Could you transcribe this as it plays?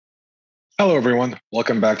Hello, everyone.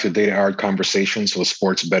 Welcome back to DataArt Conversations with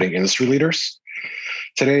sports betting industry leaders.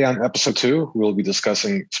 Today on episode 2, we'll be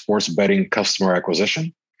discussing sports betting customer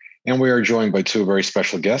acquisition. And we are joined by two very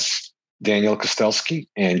special guests, Daniel Kustelski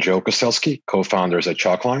and Joe Kustelski, co-founders at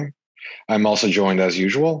Chalkline. I'm also joined, as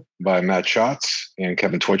usual, by Matt Schatz and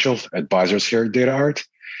Kevin Twitchell, advisors here at DataArt.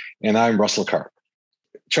 And I'm Russell Karp.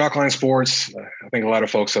 Chalkline Sports, I think a lot of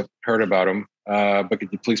folks have heard about them, but could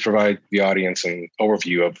you please provide the audience an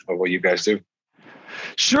overview of what you guys do?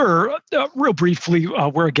 Sure. Real briefly,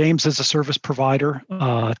 we're a games as a service provider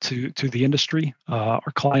to the industry.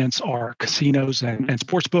 Our clients are casinos and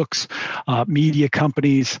sportsbooks, media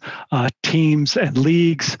companies, teams and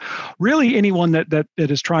leagues. Really, anyone that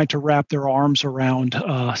is trying to wrap their arms around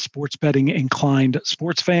sports betting inclined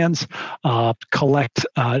sports fans, collect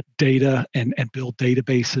data and build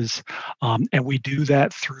databases. And we do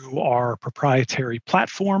that through our proprietary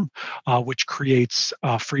platform, which creates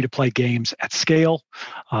free-to-play games at scale.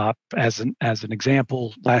 As an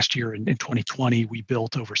example, last year in 2020, we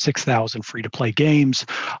built over 6,000 free-to-play games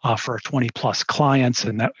for our 20+ clients,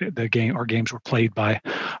 and our games were played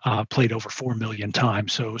over 4 million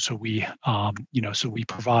times. So we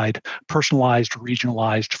provide personalized,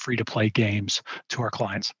 regionalized free-to-play games to our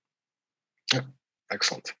clients. Yeah,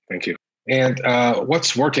 excellent, thank you. And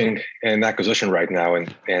what's working in acquisition right now,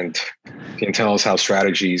 and can you tell us how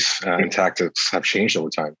strategies and tactics have changed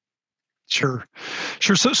over time? Sure.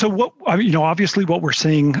 So what obviously what we're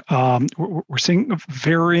seeing, we're seeing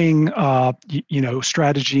varying,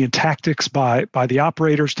 strategy and tactics by the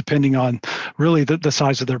operators depending on really the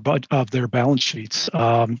size of their balance sheets.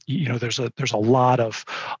 There's a lot of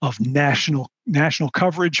national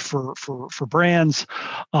coverage for brands.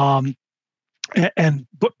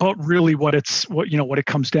 But really what it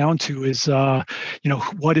comes down to is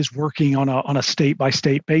what is working on a state by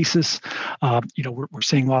state basis. We're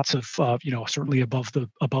seeing lots of certainly above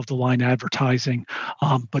the line advertising,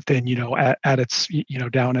 but then at its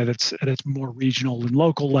down at its more regional and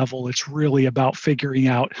local level, it's really about figuring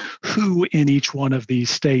out who in each one of these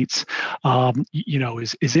states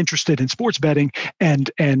is interested in sports betting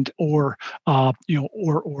or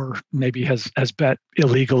maybe has bet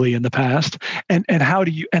illegally in the past. And how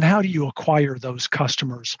do you acquire those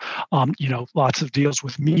customers? Lots of deals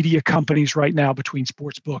with media companies right now between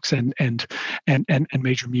sports books and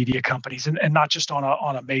major media companies, and not just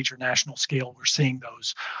on a major national scale. We're seeing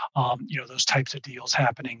those those types of deals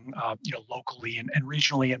happening locally and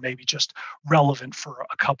regionally, and maybe just relevant for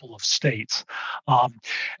a couple of states.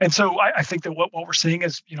 And so I think that what we're seeing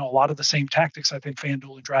is a lot of the same tactics. I think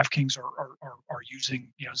FanDuel and DraftKings are using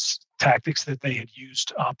tactics that they had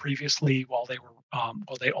used previously while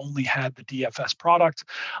they only had the DFS product.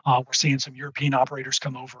 We're seeing some European operators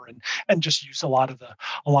come over and just use a lot of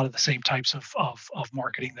the same types of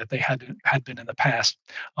marketing that they had been in the past.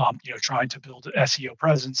 Trying to build an SEO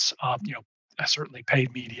presence, certainly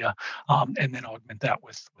paid media, and then augment that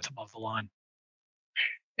with above the line.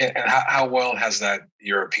 And how well has that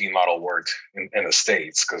European model worked in the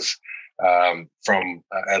States? Because from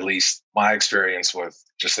at least my experience with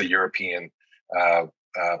just the European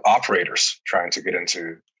operators trying to get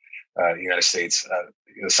into the United States,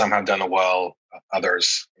 some have done it well,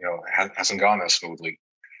 others hasn't gone as smoothly.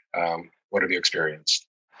 What have you experienced?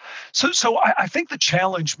 So I think the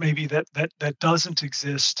challenge maybe that doesn't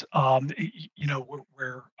exist,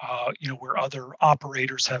 where other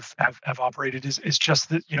operators have operated is just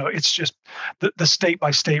that it's just the state by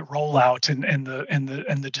state rollout and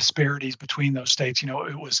the disparities between those states.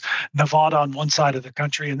 It was Nevada on one side of the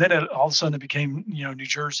country, and then all of a sudden it became New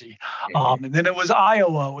Jersey, and then it was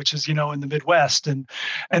Iowa, which is in the Midwest, and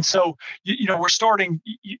so we're starting.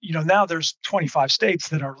 Now there's 25 states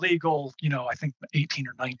that are legal. I think 18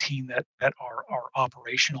 or 19 that are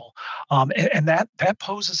operational, and that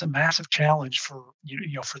poses a massive challenge for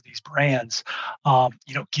these brands.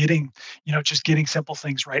 Getting simple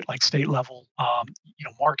things right, like state level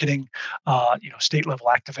marketing, state level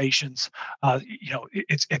activations.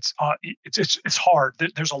 It's hard.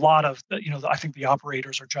 There's a lot of I think the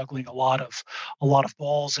operators are juggling a lot of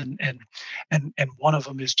balls, and one of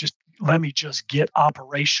them is just, let me just get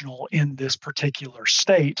operational in this particular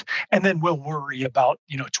state, and then we'll worry about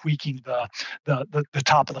tweaking the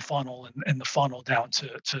top of the funnel and the funnel down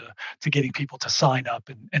to getting people to sign up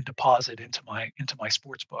and deposit into my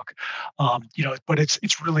sports book. But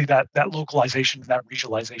it's really that localization, that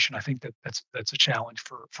regionalization. I think that's a challenge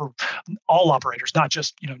for all operators, not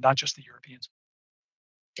just the Europeans.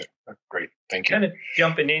 Yeah, great, thank you. Kind of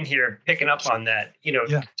jumping in here, picking up on that,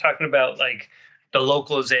 talking about like the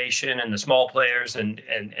localization and the small players and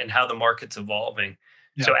how the market's evolving.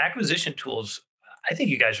 Yeah. So acquisition tools, I think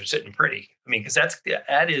you guys are sitting pretty. I mean, because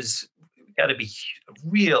that is got to be a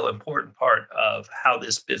real important part of how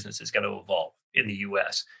this business is going to evolve in the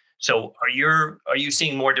U.S. So, are you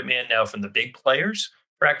seeing more demand now from the big players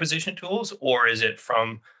for acquisition tools, or is it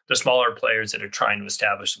from the smaller players that are trying to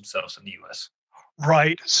establish themselves in the U.S.?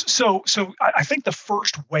 Right. So I think the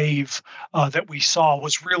first wave that we saw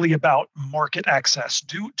was really about market access.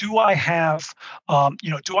 Do I have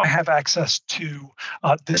do I have access to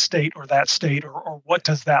this state or that state, or what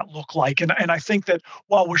does that look like? And I think that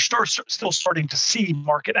while we're still starting to see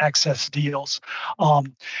market access deals,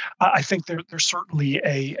 I think there's certainly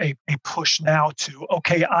a push now to,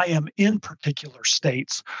 okay, I am in particular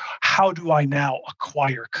states. How do I now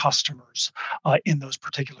acquire customers in those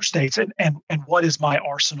particular states, and what is my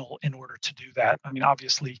arsenal in order to do that? I mean,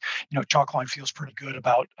 obviously, Chalkline feels pretty good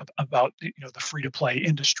about the free to play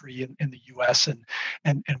industry in the U.S.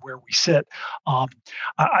 and where we sit.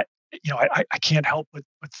 I I can't help but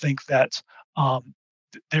think that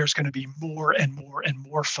there's going to be more and more and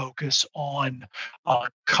more focus on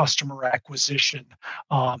customer acquisition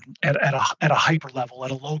at a hyper level,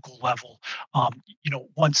 at a local level.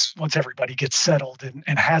 Once everybody gets settled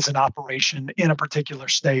and has an operation in a particular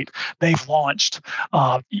state, they've launched.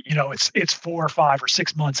 It's 4 or 5 or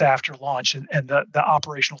 6 months after launch, and the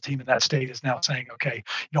operational team in that state is now saying, okay,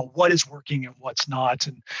 what is working and what's not,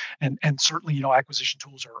 and certainly acquisition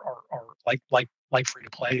tools are like free to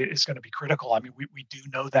play is going to be critical. I mean, we do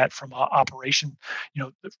know that from operation.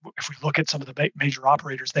 If we look at some of the major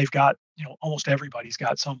operators, they've got almost everybody's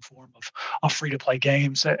got some form of free to play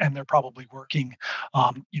games, and they're probably working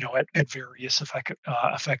at various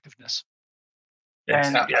effectiveness.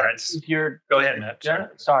 And go ahead, Matt.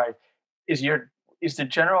 Sorry, is the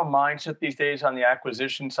general mindset these days on the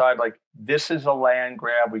acquisition side like this is a land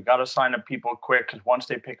grab? We got to sign up people quick because once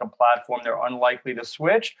they pick a platform, they're unlikely to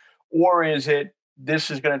switch, or is it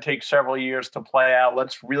this is going to take several years to play out?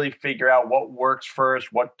 Let's really figure out what works first,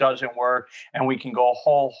 what doesn't work, and we can go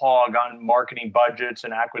whole hog on marketing budgets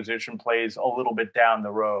and acquisition plays a little bit down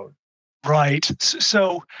the road. Right.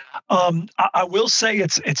 So I will say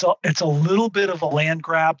it's a little bit of a land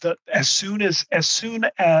grab. That as soon as a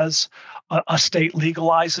state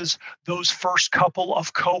legalizes, those first couple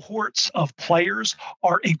of cohorts of players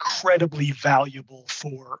are incredibly valuable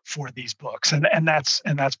for these books, and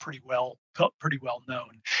that's pretty well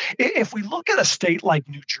known. If we look at a state like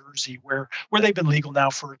New Jersey, where they've been legal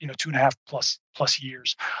now for 2.5 plus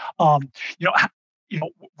years,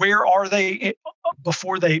 where are they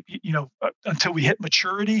before they, until we hit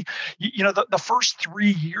maturity? The first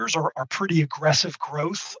 3 years are pretty aggressive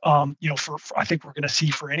growth. For I think we're going to see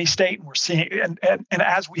for any state, and we're seeing, and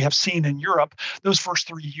as we have seen in Europe, those first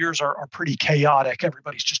 3 years are pretty chaotic.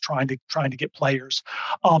 Everybody's just trying to get players.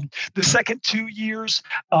 The second 2 years,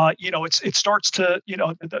 it starts to,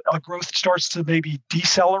 the growth starts to maybe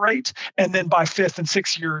decelerate, and then by fifth and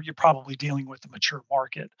sixth year, you're probably dealing with the mature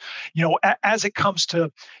market. As it comes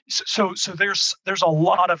to, so there's a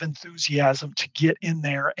lot of enthusiasm to get in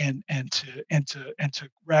there and to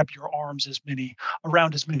wrap your arms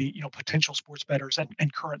around as many potential sports bettors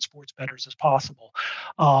and current sports bettors as possible.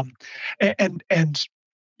 And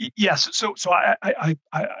yes, so I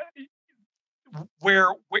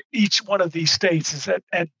where each one of these states is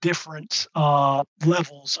at different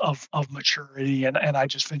levels of maturity, and I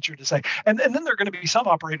just venture to say, and then there are going to be some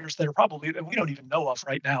operators that are probably that we don't even know of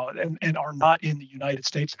right now, and are not in the United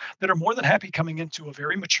States, that are more than happy coming into a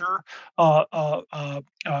very mature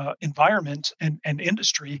environment and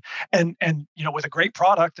industry, and with a great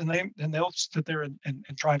product, and they'll sit there and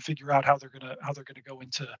try and figure out how they're gonna go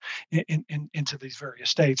into these various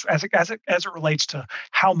states as it relates to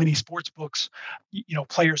how many sports books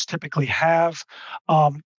players typically have.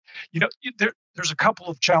 There's a couple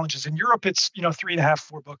of challenges. In Europe, it's 3.5,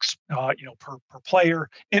 4 books per player,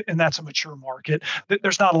 and that's a mature market.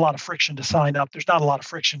 There's not a lot of friction to sign up. There's not a lot of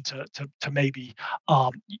friction to maybe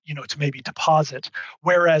deposit.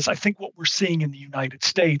 Whereas I think what we're seeing in the United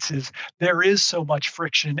States is there is so much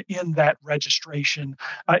friction in that registration.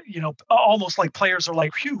 Almost like players are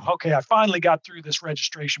like, "Phew, okay, I finally got through this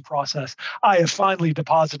registration process. I have finally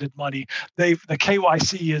deposited money. The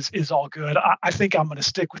KYC is all good. I think I'm going to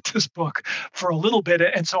stick with this book for a little bit."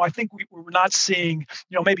 And so I think we're not seeing,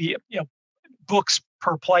 maybe books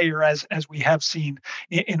per player as we have seen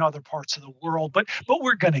in other parts of the world, but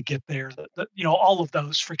we're going to get there. All of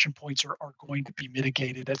those friction points are going to be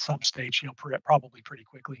mitigated at some stage, probably pretty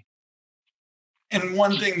quickly. And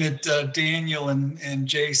one thing that Daniel and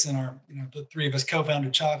Jason, the three of us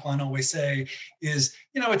co-founded Chalkline, always say is,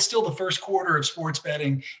 it's still the first quarter of sports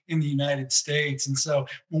betting in the United States. And so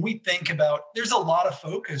when we think about, there's a lot of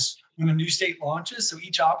focus when a new state launches. So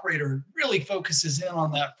each operator really focuses in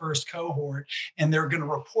on that first cohort, and they're going to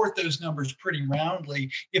report those numbers pretty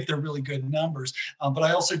roundly if they're really good numbers. But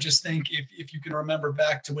I also just think if you can remember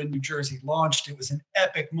back to when New Jersey launched, it was an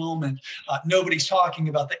epic moment. Nobody's talking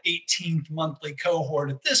about the 18th monthly cohort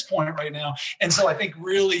at this point right now. And so I think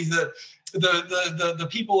really the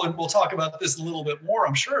people, and we'll talk about this a little bit more,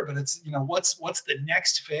 I'm sure, but it's, what's the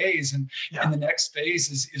next phase, and the next phase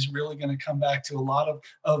is really going to come back to a lot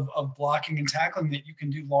of blocking and tackling that you can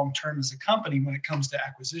do long term as a company when it comes to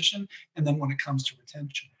acquisition, and then when it comes to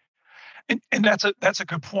retention. And that's a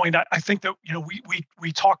good point. I think that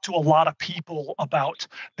we talk to a lot of people about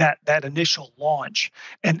that initial launch,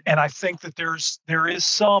 and I think that there is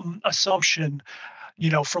some assumption,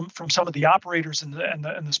 from some of the operators and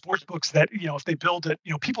the sports books that, if they build it,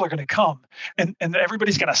 people are going to come, and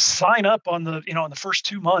everybody's going to sign up on the, in the first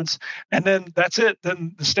 2 months, and then that's it.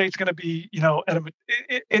 Then the state's going to be,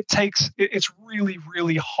 it's really,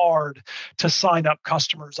 really hard to sign up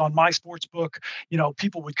customers on my sports book.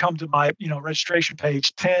 People would come to my, registration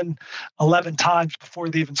page 10, 11 times before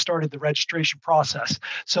they even started the registration process.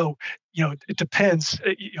 So, it depends,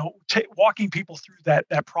 walking people through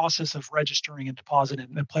that process of registering and depositing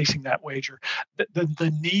and placing that wager,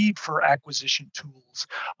 the need for acquisition tools,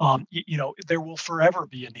 there will forever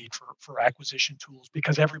be a need for acquisition tools,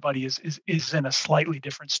 because everybody is in a slightly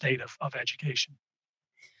different state of education.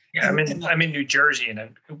 Yeah, I'm in New Jersey,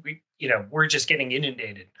 and we're just getting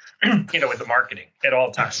inundated, with the marketing at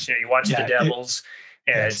all times. You watch the Devils.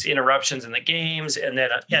 And it's interruptions in the games, and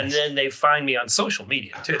then they find me on social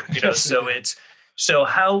media too. So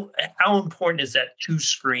how important is that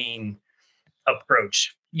two-screen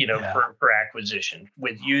approach? For acquisition,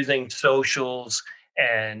 with using socials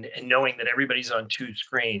and knowing that everybody's on two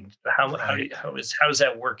screens. How does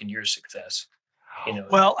that work in your success?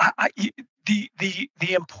 Well,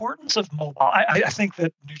 the importance of mobile. I think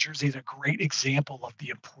that New Jersey is a great example of the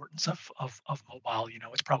importance of mobile.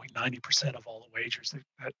 It's probably 90% of all the wagers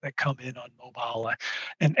that come in on mobile,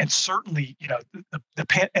 and certainly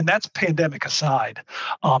and that's pandemic aside.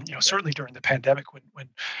 Certainly during the pandemic when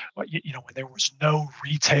there was no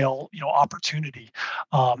retail opportunity,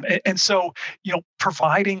 and so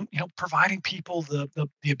providing people the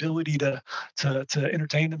ability to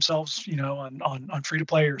entertain themselves on free to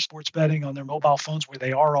play or sports betting on their mobile phones where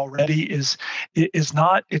they are already is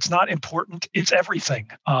not important. It's everything.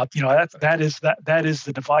 That is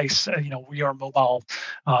the device. We are mobile.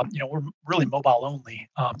 We're really mobile only.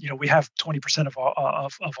 We have 20% of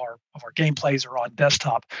our game plays are on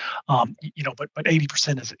desktop. But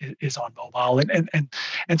 80% is on mobile.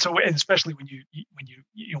 And so, and especially when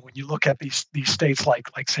you look at these states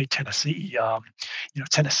like say Tennessee,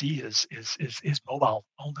 Tennessee is mobile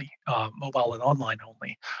only, mobile and online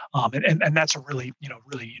only, and that's a really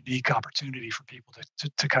unique opportunity for people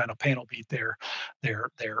to kind of panel beat their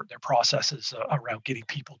processes around getting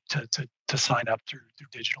people to sign up through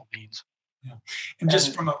digital means. Yeah. And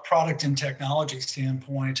just from a product and technology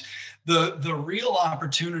standpoint, the real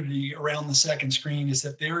opportunity around the second screen is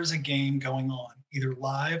that there is a game going on, either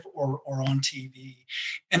live or on TV.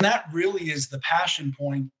 And that really is the passion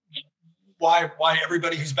point why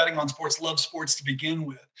everybody who's betting on sports loves sports to begin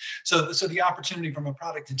with. So the opportunity from a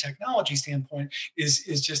product and technology standpoint is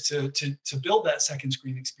just to build that second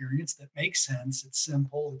screen experience that makes sense. It's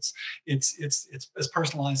simple. It's as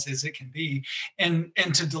personalized as it can be, and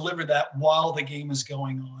to deliver that while the game is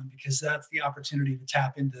going on, because that's the opportunity to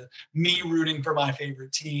tap into me rooting for my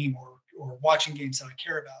favorite team or watching games that I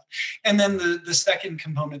care about. And then the second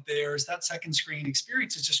component there is that second screen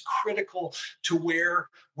experience is just critical to where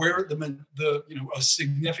a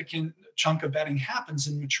significant chunk of betting happens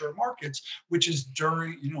in mature markets, which is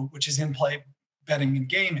in-play betting and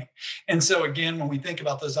gaming. And so again, when we think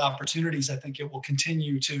about those opportunities, I think it will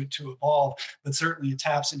continue to evolve, but certainly it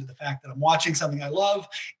taps into the fact that I'm watching something I love,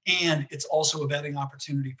 and it's also a betting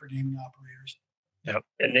opportunity for gaming operators. Yep.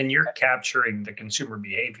 And then you're capturing the consumer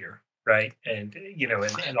behavior, right? And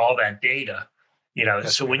and all that data.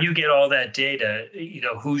 So when you get all that data,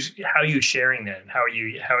 how are you sharing that? And how are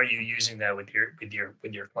you using that with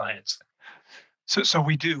your clients? So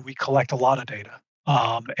we collect a lot of data.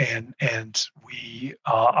 And we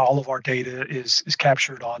all of our data is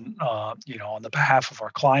captured on on the behalf of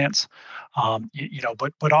our clients,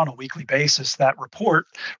 but on a weekly basis, that report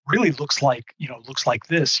really looks like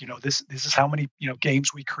this. This is how many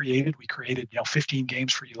games we created. We created 15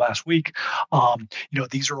 games for you last week.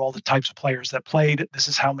 These are all the types of players that played. This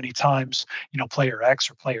is how many times player X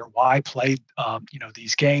or player Y played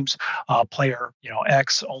these games. Player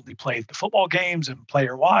X only played the football games, and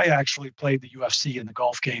player Y actually played the UFC and the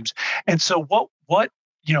golf games. And so what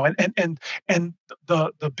and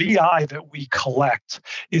the BI that we collect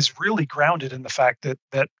is really grounded in the fact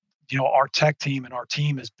that our tech team and our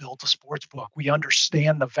team has built a sports book. We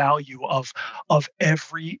understand the value of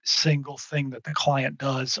every single thing that the client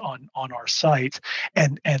does on our site,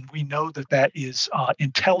 and we know that is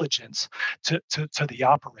intelligence to the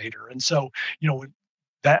operator. And so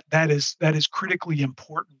that is critically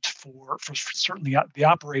important for certainly the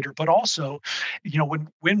operator, but also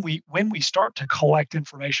when we start to collect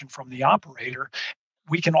information from the operator,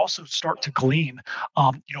 we can also start to glean,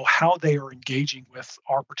 how they are engaging with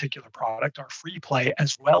our particular product, our free play,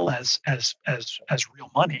 as well as real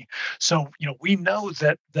money. So, we know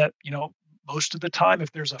that most of the time,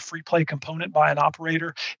 if there's a free play component by an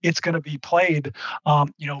operator, it's going to be played.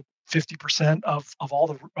 50% of all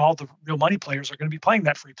the real money players are going to be playing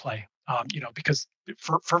that free play. Because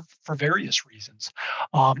for various reasons.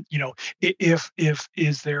 Are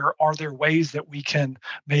there ways that we can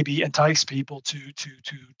maybe entice people to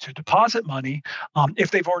deposit money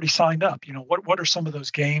if they've already signed up? What are some of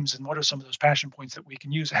those games and what are some of those passion points that we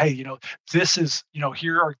can use? Hey, this is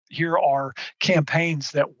here are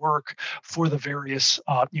campaigns that work for the various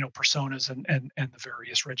personas and the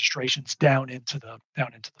various registrations down into the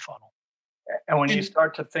funnel. And when you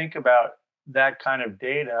start to think about that kind of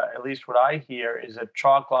data, at least what I hear is that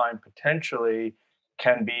Chalkline potentially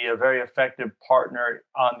can be a very effective partner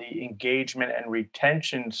on the engagement and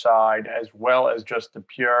retention side, as well as just the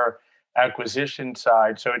pure acquisition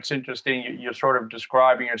side. So it's interesting, you're sort of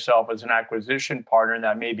describing yourself as an acquisition partner, and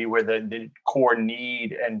that may be where the core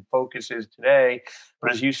need and focus is today.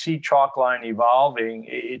 But as you see Chalkline evolving,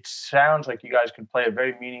 it sounds like you guys can play a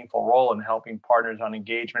very meaningful role in helping partners on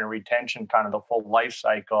engagement and retention, kind of the full life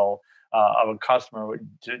cycle of a customer.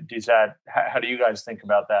 How do you guys think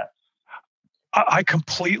about that? I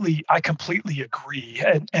completely agree,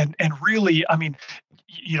 and really, I mean,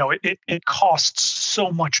 it costs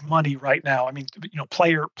so much money right now. I mean,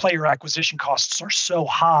 player acquisition costs are so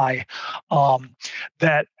high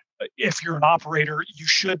that if you're an operator, you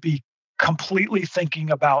should be completely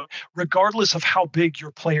thinking about, regardless of how big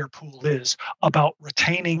your player pool is, about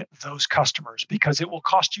retaining those customers, because it will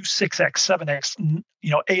cost you 6x, 7x,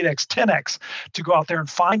 8x, 10x to go out there and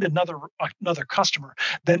find another customer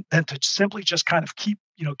than to simply just kind of keep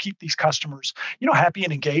these customers happy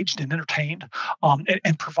and engaged and entertained,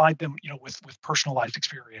 and provide them with personalized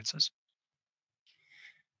experiences.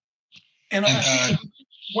 And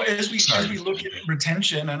as we look at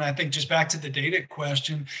retention, and I think just back to the data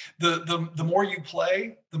question, the more you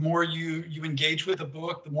play, the more you engage with a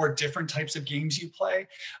book, the more different types of games you play,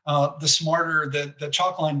 the smarter the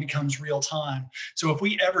Chalkline becomes real time. So if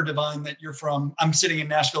we ever divine that I'm sitting in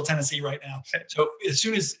Nashville, Tennessee right now. So as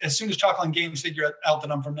soon as Chalkline Games figure out that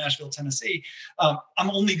I'm from Nashville, Tennessee, I'm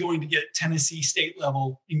only going to get Tennessee state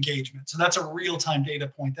level engagement. So that's a real time data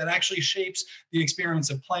point that actually shapes the experience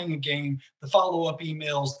of playing a game, the follow up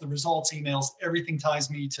emails, the results emails, everything ties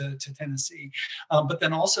me to Tennessee. But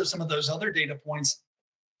then also some of those other data points,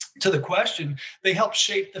 to the question, they help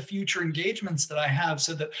shape the future engagements that I have,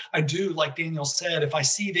 so that I do, like Daniel said, if I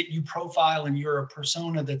see that you profile and you're a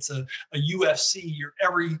persona that's a UFC, you're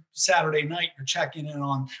every Saturday night you're checking in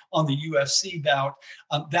on the UFC bout,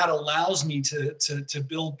 that allows me to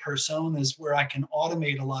build personas where I can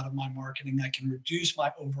automate a lot of my marketing. I can reduce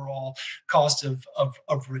my overall cost of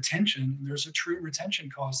retention. There's a true retention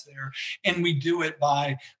cost there, and we do it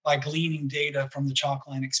by gleaning data from the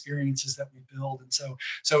Chalkline experiences that we build. And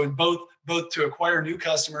so both to acquire new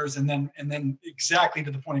customers, and then exactly to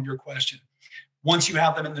the point of your question, once you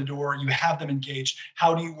have them in the door, you have them engaged,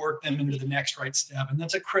 how do you work them into the next right step? And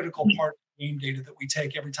that's a critical part of the game data that we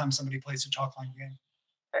take every time somebody plays a Chalkline game.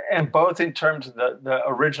 And both in terms of the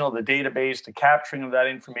original, the database, the capturing of that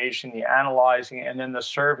information, the analyzing, and then the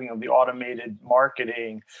serving of the automated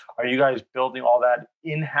marketing. Are you guys building all that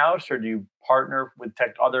in-house, or do you partner with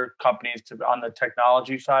other companies on the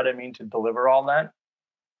technology side, to deliver all that?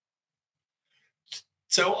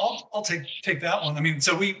 So I'll take that one. I mean,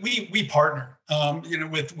 so we partner,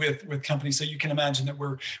 with companies. So you can imagine that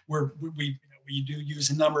we do use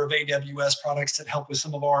a number of AWS products that help with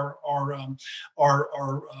some of our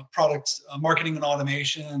products, marketing and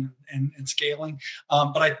automation and scaling.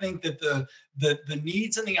 But I think that the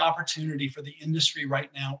needs and the opportunity for the industry right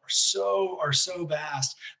now are so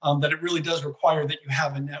vast that it really does require that you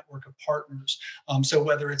have a network of partners. So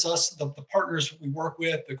whether it's us, the partners we work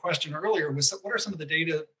with, the question earlier was, what are some of the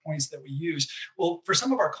data points that we use? Well, for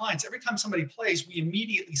some of our clients, every time somebody plays, we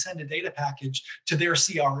immediately send a data package to their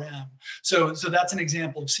CRM. So that's an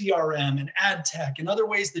example of CRM and ad tech and other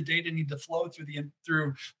ways the data need to flow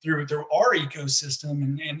through our ecosystem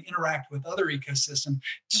and interact with other ecosystem.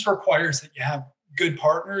 It just requires that you have good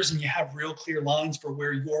partners and you have real clear lines for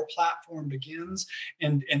where your platform begins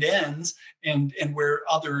and ends and where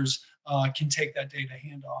others can take that data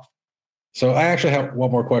handoff. So I actually have one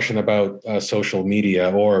more question about social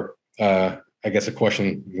media, or I guess a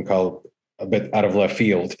question you can call a bit out of left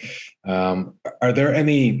field. Are there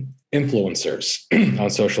any influencers on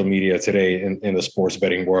social media today in the sports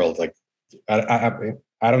betting world? Like,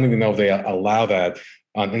 I don't even know if they allow that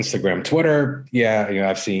on Instagram, Twitter. Yeah,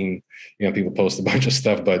 I've seen people post a bunch of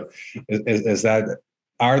stuff, but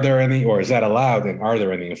are there any, or is that allowed? And are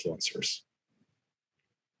there any influencers?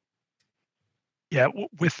 Yeah,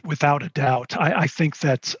 without a doubt, I think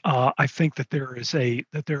that there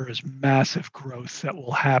is massive growth that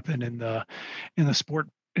will happen in the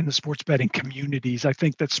sports betting communities. I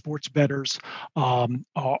think that sports bettors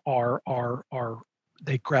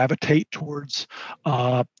they gravitate towards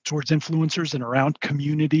influencers and around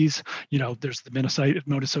communities. There's the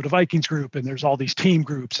Minnesota Vikings group, and there's all these team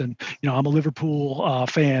groups, and I'm a Liverpool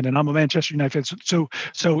fan, and I'm a Manchester United fan.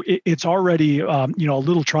 So it's already a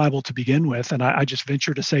little tribal to begin with, and I just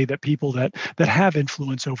venture to say that people that have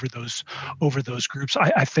influence over those groups,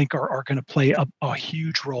 I think are going to play a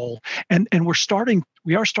huge role, and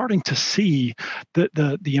we are starting to see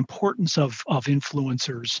the importance of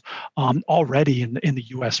influencers already in the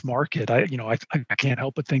U.S. market. I can't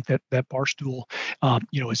help but think that Barstool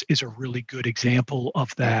is a really good example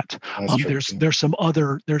of that. There's some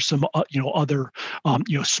other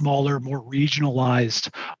smaller, more regionalized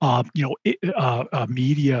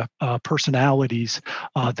media personalities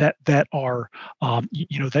that are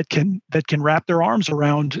that can wrap their arms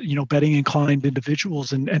around betting inclined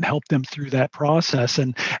individuals and help them through that process.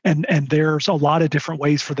 And there's a lot of different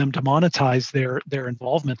ways for them to monetize their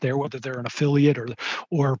involvement there, whether they're an affiliate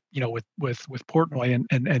or with Portnoy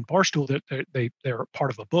and Barstool, that they're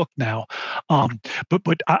part of a book now.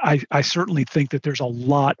 But I certainly think that there's a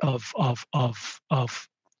lot of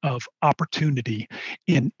opportunity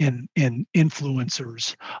in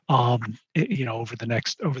influencers over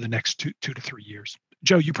the next 2 to 3 years.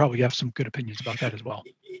 Joe, you probably have some good opinions about that as well.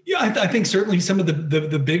 Yeah, I think certainly some of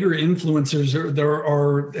the bigger influencers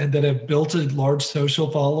that have built a large social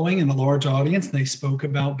following and a large audience. And they spoke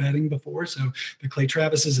about betting before, so the Clay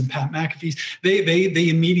Travises and Pat McAfee's, they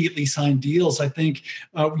immediately signed deals. I think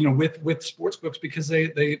with sportsbooks, because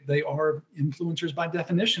they are influencers by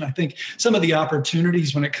definition. I think some of the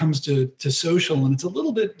opportunities when it comes to social, and it's a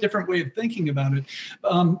little bit different way of thinking about it.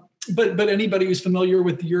 But anybody who's familiar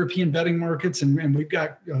with the European betting markets, and we've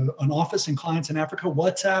got an office and clients in Africa,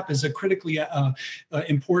 WhatsApp is a critically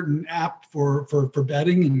important app for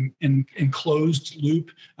betting and closed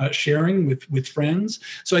loop sharing with friends.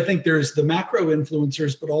 So I think there's the macro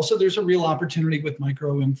influencers, but also there's a real opportunity with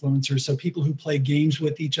micro influencers. So people who play games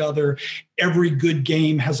with each other. Every good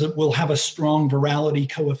game will have a strong virality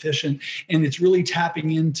coefficient, and it's really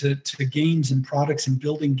tapping into games and products and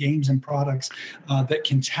building games and products that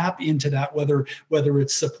can tap into that, whether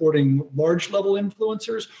it's supporting large level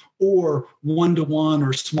influencers or one-to-one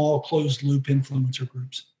or small closed loop influencer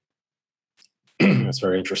groups. That's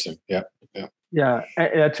very interesting. Yeah,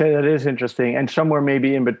 I'd say that is interesting. And somewhere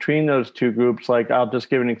maybe in between those two groups, like I'll just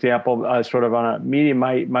give an example, sort of on a medium.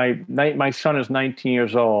 My son is 19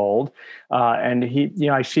 years old, and he,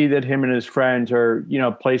 I see that him and his friends are,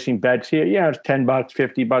 placing bets here. It's $10,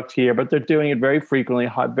 $50 here, but they're doing it very frequently,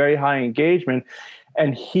 very high engagement.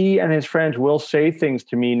 And he and his friends will say things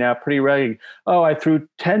to me now pretty regularly. Oh, I threw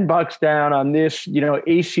 $10 down on this,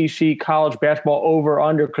 ACC college basketball over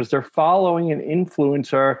under, because they're following an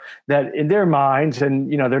influencer that in their minds, and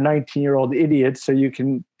they're 19-year-old idiots, so you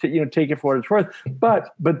can take it for what it's worth.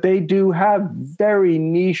 But they do have very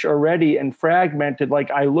niche already and fragmented. Like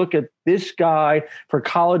I look at this guy for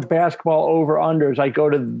college basketball over unders. I go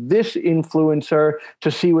to this influencer to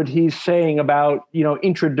see what he's saying about,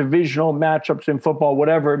 intra-divisional matchups in football,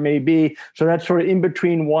 whatever it may be. So that's sort of in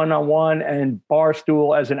between one-on-one, and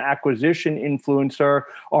Barstool as an acquisition influencer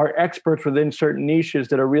are experts within certain niches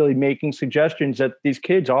that are really making suggestions that these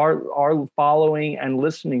kids are following and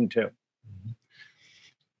listening to.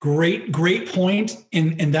 Great point.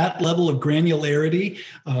 In that level of granularity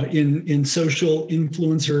in social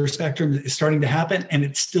influencer spectrum is starting to happen, and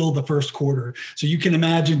it's still the first quarter. So you can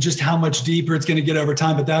imagine just how much deeper it's going to get over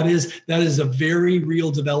time. But that is a very real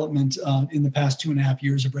development in the past 2.5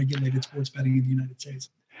 years of regulated sports betting in the United States.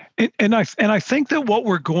 And I think that what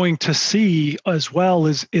we're going to see as well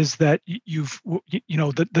is that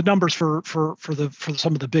the numbers for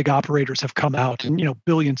some of the big operators have come out, and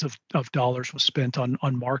billions of dollars was spent on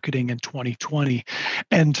marketing in 2020,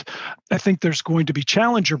 and I think there's going to be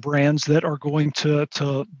challenger brands that are going to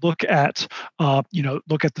look at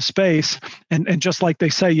the space, and just like they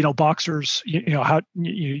say, boxers, how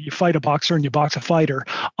you fight a boxer and you box a fighter,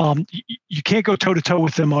 you can't go toe to toe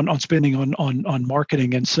with them on spending on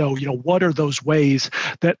marketing. And so, what are those ways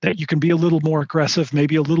that you can be a little more aggressive,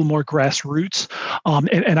 maybe a little more grassroots?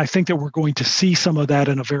 And I think that we're going to see some of that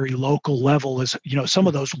in a very local level, as some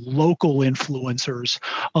of those local influencers,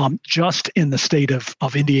 just in the state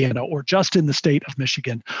of Indiana or just in the state of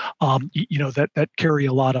Michigan, that carry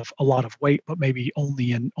a lot of weight, but maybe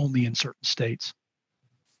only in certain states.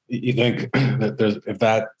 You think that if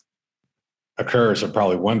that occurs, or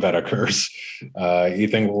probably when that occurs, you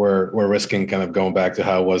think we're risking kind of going back to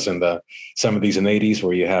how it was in the 70s and 80s,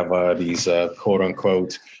 where you have these quote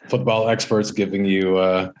unquote football experts giving you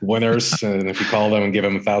winners, and if you call them and give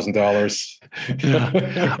them $1,000.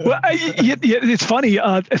 Yeah. Well, it's funny.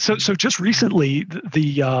 So just recently,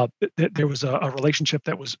 there was a relationship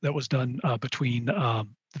that was done between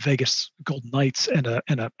the Vegas Golden Knights and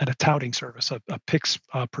a touting service, a picks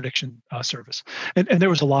prediction service, and there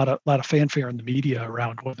was a lot of fanfare in the media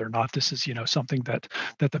around whether or not this is something that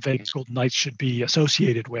the Vegas Golden Knights should be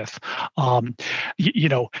associated with. I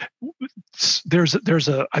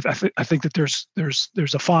think that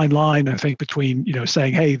there's a fine line, I think, between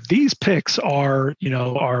saying, hey, these picks are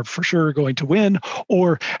for sure going to win,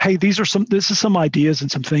 or hey, this is some ideas and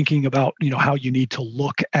some thinking about how you need to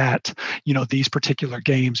look at these particular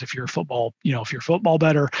games. If you're a football, if you're a football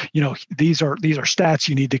bettor, these are stats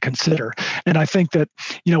you need to consider. And I think that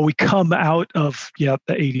we come out of the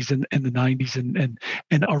 80s and the 90s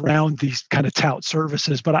and around these kind of tout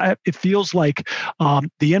services, but it feels like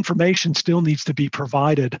the information still needs to be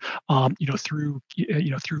provided through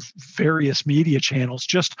various media channels,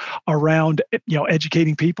 just around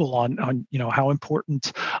educating people on how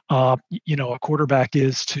important a quarterback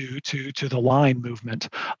is to the line movement,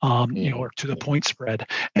 or to the point spread.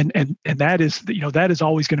 And that is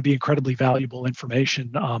always going to be incredibly valuable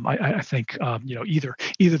information. I think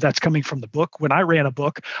either that's coming from the book. When I ran a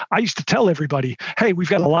book, I used to tell everybody, hey, we've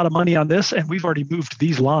got a lot of money on this, and we've already moved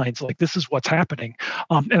these lines. Like, this is what's happening.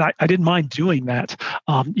 And I didn't mind doing that.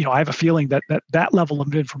 I have a feeling that level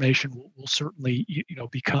of information will certainly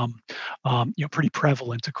become pretty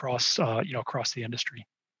prevalent across the industry.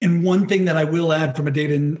 And one thing that I will add from a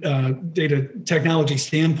data technology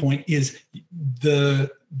standpoint is the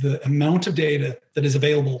amount of data that is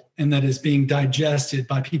available and that is being digested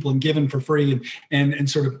by people and given for free, and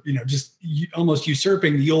sort of just almost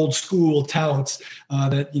usurping the old school touts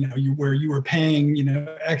that where you were paying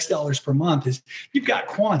X dollars per month. Is you've got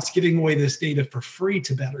quants giving away this data for free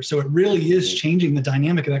to bettors. So it really is changing the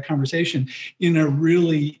dynamic of that conversation in a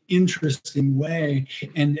really interesting way.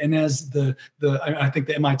 And as I think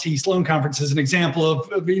the MIT Sloan Conference is an example of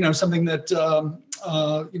something that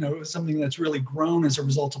something that's really grown as a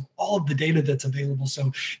result of all of the data that's available.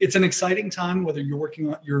 So it's an exciting time, whether you're working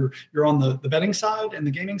on you're on the betting side and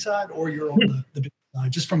the gaming side, or you're on the business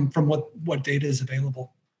side, just from what data is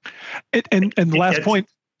available. And the last point.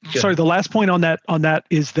 Sorry, the last point on that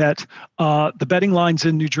is that the betting lines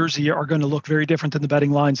in New Jersey are going to look very different than the betting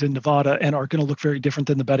lines in Nevada, and are going to look very different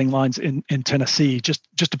than the betting lines in Tennessee, just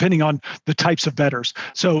depending on the types of bettors.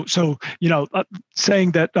 So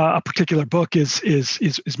saying that a particular book is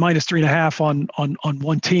minus 3.5 on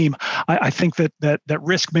one team, I think that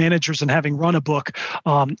risk managers, and having run a book,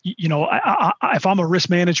 if I'm a risk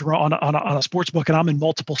manager on a sports book and I'm in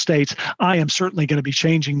multiple states, I am certainly going to be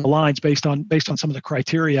changing the lines based on some of the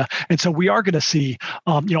criteria. And so we are going to see,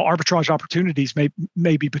 arbitrage opportunities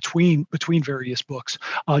maybe between various books,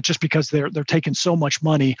 just because they're taking so much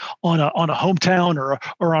money on a hometown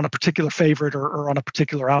or on a particular favorite or on a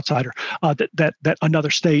particular outsider that another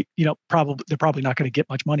state, they're probably not going to get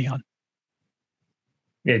much money on.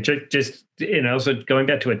 Yeah, just also going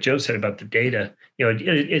back to what Joe said about the data,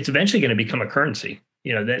 it's eventually going to become a currency.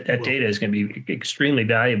 That data is going to be extremely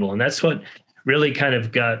valuable, and that's what really kind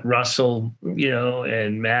of got Russell,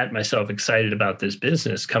 and Matt, myself, excited about this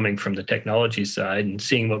business, coming from the technology side and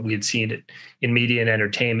seeing what we had seen in media and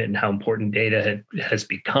entertainment and how important data has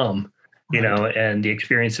become. and the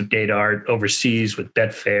experience of DataArt overseas with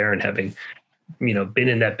Betfair and having, been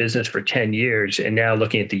in that business for 10 years. And now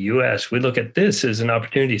looking at the US, we look at this as an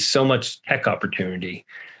opportunity, so much tech opportunity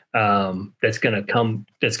that's going to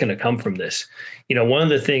come from this. One of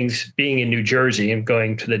the things being in New Jersey and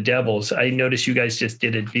going to the Devils, I noticed you guys just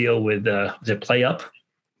did a deal with, was it Play Up?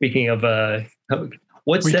 Speaking of,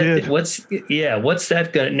 what's that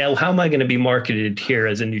going now? How am I going to be marketed here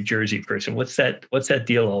as a New Jersey person? What's that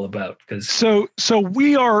deal all about? Because so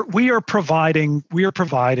we are providing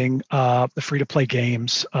the free to play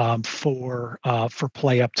games for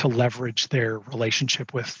Play Up to leverage their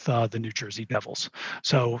relationship with the New Jersey Devils.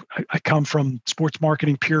 So I come from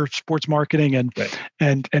pure sports marketing, and right.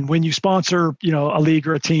 and when you sponsor a league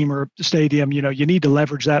or a team or a stadium, you need to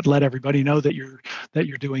leverage that, let everybody know that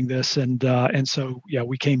you're doing this, and so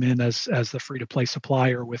we came in as the free to play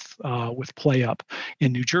supplier with Play Up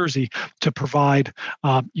in New Jersey to provide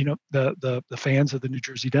the fans of the New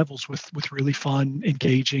Jersey Devils with really fun,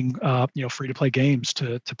 engaging free to play games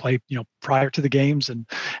to play prior to the games and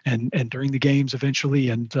during the games eventually,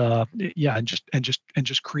 and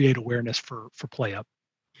just create awareness for Play Up.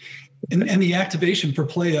 And the activation for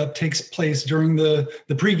Play Up takes place during the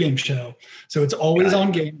pregame show. So it's always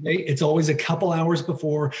on game day. It's always a couple hours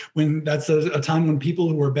before, when that's a time when people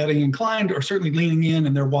who are betting inclined are certainly leaning in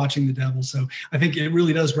and they're watching the Devils. So I think it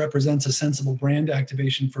really does represent a sensible brand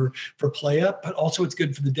activation for Play Up, but also it's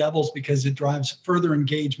good for the Devils because it drives further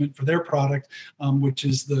engagement for their product, which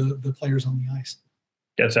is the players on the ice.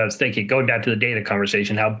 That's what I was thinking. Going back to the data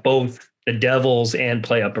conversation, how both the Devils and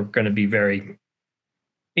Play Up are going to be very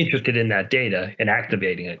interested in that data and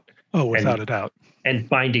activating it. Oh, without a doubt. And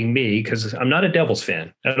finding me, because I'm not a Devils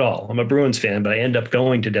fan at all. I'm a Bruins fan, but I end up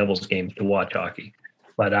going to Devils games to watch hockey.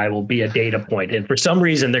 But I will be a data point. And for some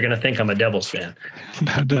reason, they're going to think I'm a Devils fan.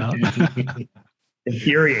 No doubt.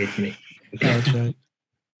 Infuriates me. That's right.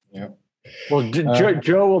 Yeah. Well,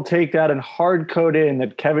 Joe will take that and hard code in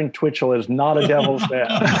that Kevin Twitchell is not a Devils fan.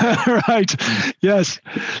 Right. Yes.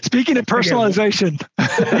 Speaking of personalization.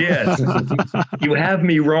 Yes. You have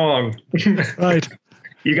me wrong. Right.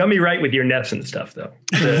 You got me right with your Nets and stuff, though.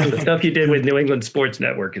 The stuff you did with New England Sports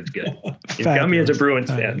Network is good. You got me as a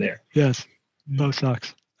Bruins fan there. Yes. Both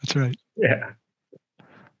Sox. That's right. Yeah.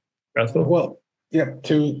 Russell? Well,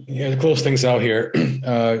 to close things out here,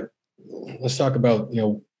 let's talk about,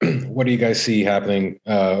 what do you guys see happening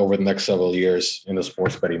over the next several years in the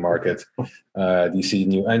sports betting market? Do you see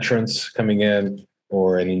new entrants coming in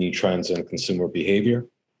or any new trends in consumer behavior?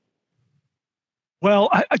 Well,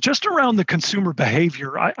 just around the consumer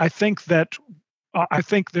behavior, I think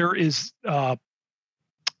there is.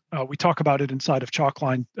 We talk about it inside of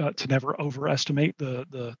Chalkline to never overestimate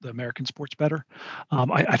the American sports bettor.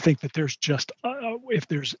 I think that there's just if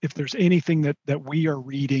there's anything that we are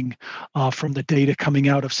reading from the data coming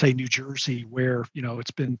out of, say, New Jersey, where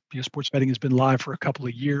it's been sports betting has been live for a couple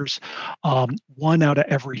of years, 1 out of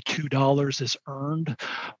every $2 is earned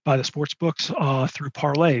by the sports books through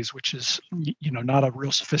parlays, which is not a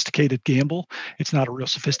real sophisticated gamble. It's not a real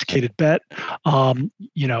sophisticated bet.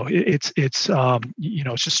 It's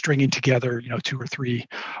just stringing together 2 or 3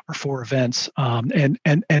 or 4 events, and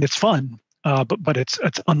it's fun, but it's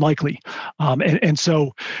unlikely, and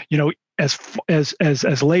so as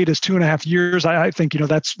late as 2.5 years, I think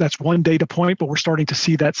that's one data point, but we're starting to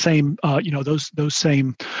see that same those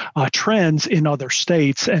same trends in other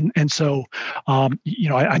states, and so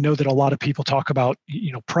I know that a lot of people talk about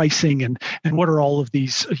pricing and what are all of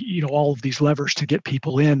these levers to get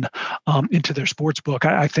people into their sports book.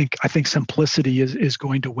 I think simplicity is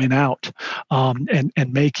going to win out,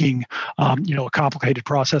 and making a complicated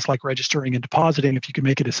process like registering and depositing, if you can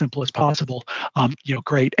make it as simple as possible,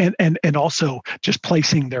 great, and also just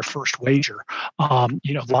placing their first wager. A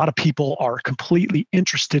lot of people are completely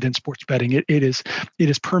interested in sports betting. It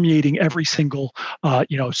is permeating every single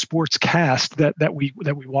sports cast that we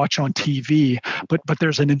watch on TV. But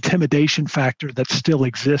there's an intimidation factor that still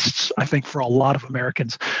exists, I think, for a lot of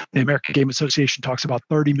Americans. The American Game Association talks about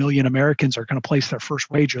 30 million Americans are going to place their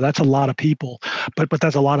first wager. That's a lot of people, but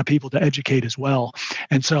that's a lot of people to educate as well.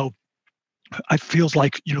 And so it feels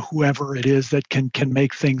like whoever it is that can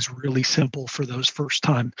make things really simple for those first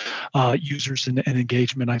time users and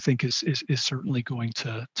engagement, I think is certainly going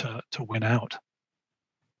to win out.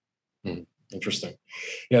 Interesting.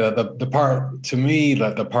 Yeah, the part to me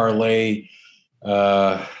that the parlay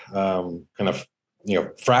kind of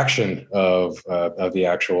fraction of the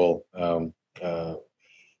actual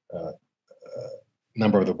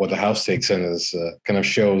number of what the house takes in is kind of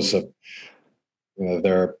shows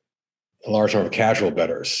there are a large number of casual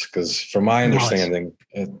bettors, because from my understanding,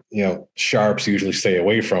 sharps usually stay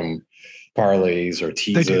away from parlays or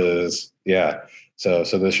teases. Yeah. So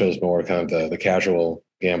this shows more kind of the casual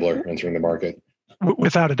gambler entering the market.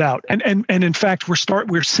 Without a doubt, and in fact,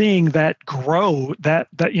 we're seeing that grow. That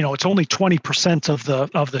it's only 20%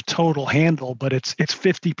 of the total handle, but it's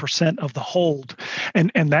 50% of the hold,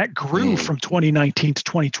 and that grew from 2019 to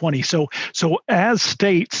 2020. So as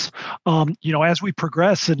states, as we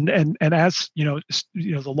progress and as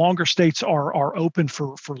the longer states are open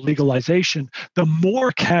for legalization, the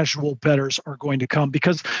more casual bettors are going to come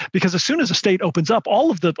because as soon as a state opens up,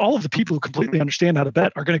 all of the people who completely understand how to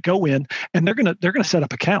bet are going to go in and they're going to set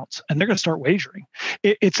up accounts and they're going to start wagering.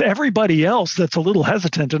 It's everybody else that's a little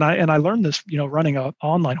hesitant. And I learned this, running an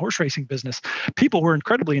online horse racing business. People were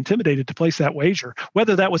incredibly intimidated to place that wager,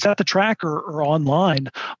 whether that was at the track or online.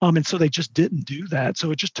 And so they just didn't do that.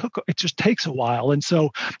 So it just takes a while. And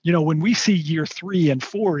so, when we see year 3 and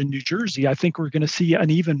 4 in New Jersey, I think we're going to see an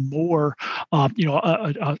even more, a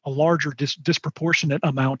larger disproportionate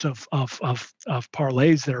amount of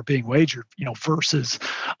parlays that are being wagered, versus,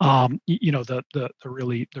 the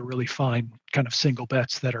really fine kind of single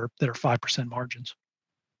bets that are 5% margins.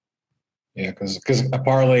 Yeah, because a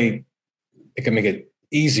parlay, it can make it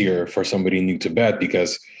easier for somebody new to bet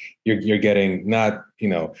because you're getting not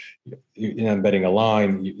you're not betting a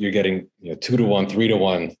line, you're getting 2 to 1, 3 to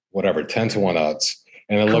 1, whatever, 10 to 1 odds.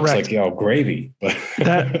 And it looks Correct. like gravy. But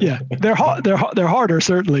they're harder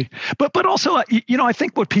certainly. But also I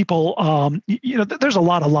think what people there's a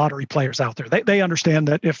lot of lottery players out there. They understand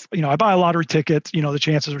that if I buy a lottery ticket, the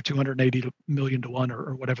chances are 280 million to 1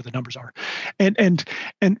 or whatever the numbers are,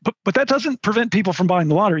 but that doesn't prevent people from buying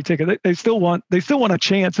the lottery ticket. They still want a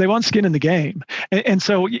chance. They want skin in the game. And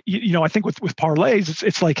so I think with parlays,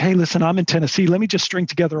 it's like, hey, listen, I'm in Tennessee. Let me just string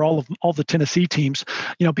together all the Tennessee teams,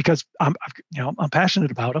 because I'm passionate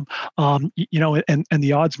about them, and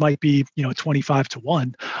the odds might be 25 to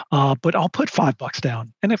 1, but I'll put $5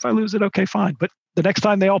 down, and if I lose it, okay, fine. But the next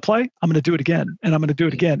time they all play, I'm going to do it again, and I'm going to do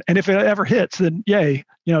it again, and if it ever hits, then yay,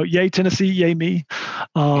 yay Tennessee, yay me.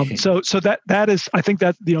 So that is, I think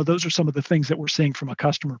that those are some of the things that we're seeing from a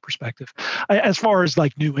customer perspective. As far as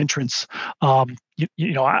like new entrants,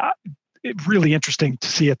 really interesting to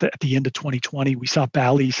see at the end of 2020, we saw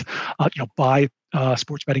Bally's, buy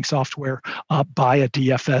sports betting software, buy a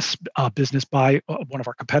DFS business, buy one of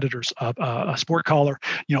our competitors, a Sport Caller,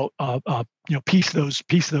 piece those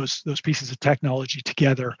pieces of technology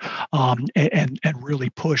together, and really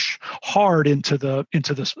push hard into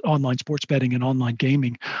this online sports betting and online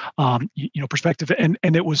gaming, perspective. And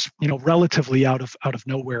it was relatively out of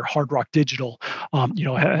nowhere. Hard Rock Digital,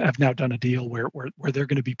 have now done a deal where they're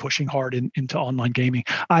going to be pushing hard into online gaming.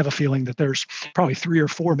 I have a feeling that there's probably 3 or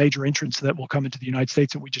 4 major entrants that will come into the United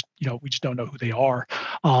States that we just don't know who they are,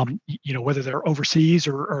 whether they're overseas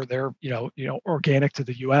or they're organic to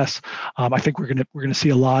the U.S. I think we're gonna see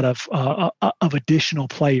a lot of additional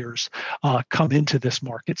players come into this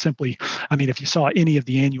market. Simply, I mean, if you saw any of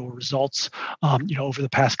the annual results, over the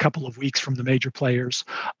past couple of weeks from the major players,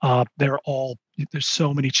 there's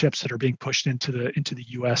so many chips that are being pushed into the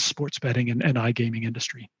U.S. sports betting and iGaming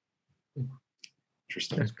industry.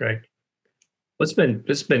 Interesting. That's great. It's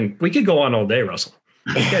been. We could go on all day, Russell.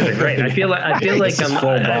 You guys are great. I feel like I'm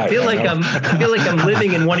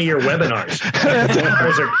living in one of your webinars.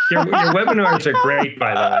 Your webinars are great,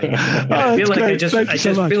 by the way. I feel like I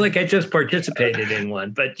feel like I just participated in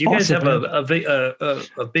one. But you guys have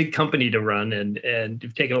a big company to run, and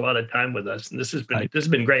you've taken a lot of time with us, and this has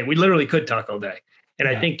been great. We literally could talk all day, and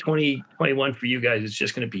I think 2021 for you guys is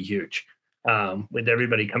just going to be huge, with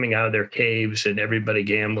everybody coming out of their caves and everybody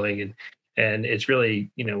gambling and it's really,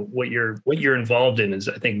 what you're involved in is,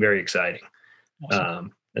 I think, very exciting.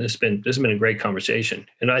 Awesome. And this has been a great conversation.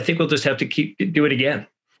 And I think we'll just have to do it again.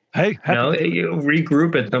 Hey, you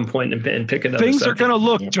regroup at some point and pick another things subject. are going to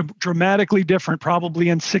look dramatically different, probably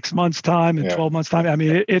in 6 months' time and 12 months' time. I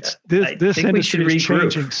mean, this industry is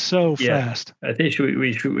changing so fast. I think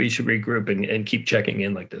we should regroup and keep checking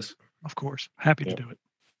in like this. Of course, happy to do it.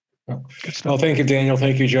 Good stuff. Well, thank you, Daniel.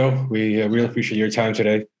 Thank you, Joe. We really appreciate your time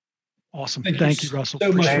today. Awesome. Thank you, Russell.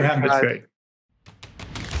 So much for having us. That's great.